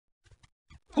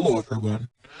Hello everyone.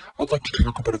 I'd like to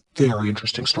talk about a very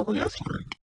interesting story I've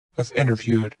learned. I've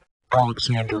interviewed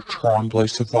Alexandre Tremblay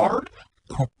Savard,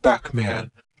 Quebec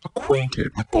man,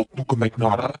 acquainted with both Luka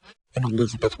Magnotta and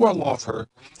Elizabeth Wettlauffer,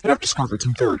 and I've discovered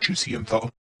some very juicy info.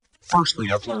 Firstly,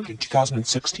 I've learned in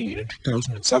 2016 and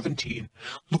 2017,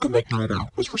 Luka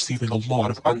Magnotta was receiving a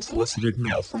lot of unsolicited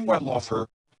mail from Wettlauffer,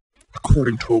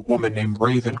 according to a woman named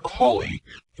Raven Collie,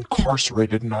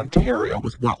 incarcerated in Ontario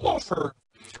with Wettlauffer.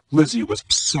 Lizzie was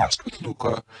obsessed with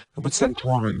Luka and would send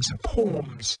drawings and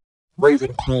poems.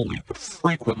 Raven Collie would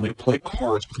frequently play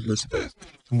cards with Elizabeth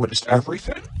and witnessed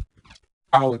everything.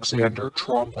 Alexandre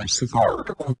Tremblay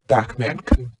Savard, a Quebec man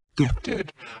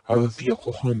convicted of a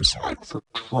vehicle homicide for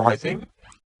driving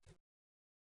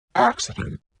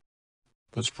accident,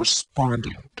 was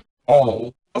responding to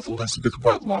all of Elizabeth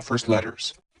Wettlauffer's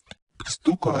letters because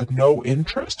Luka had no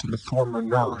interest in the former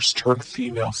nurse turned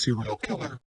female serial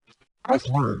killer. I've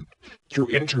learned through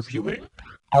interviewing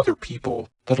other people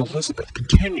that Elizabeth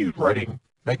continued writing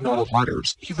Magnotta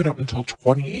letters even up until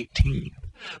 2018.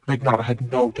 Magnotta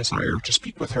had no desire to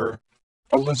speak with her.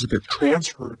 Elizabeth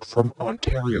transferred from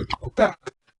Ontario to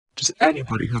Quebec. Does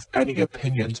anybody have any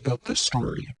opinions about this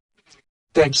story?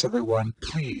 Thanks everyone.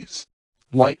 Please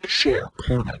like, share,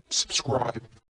 comment, subscribe.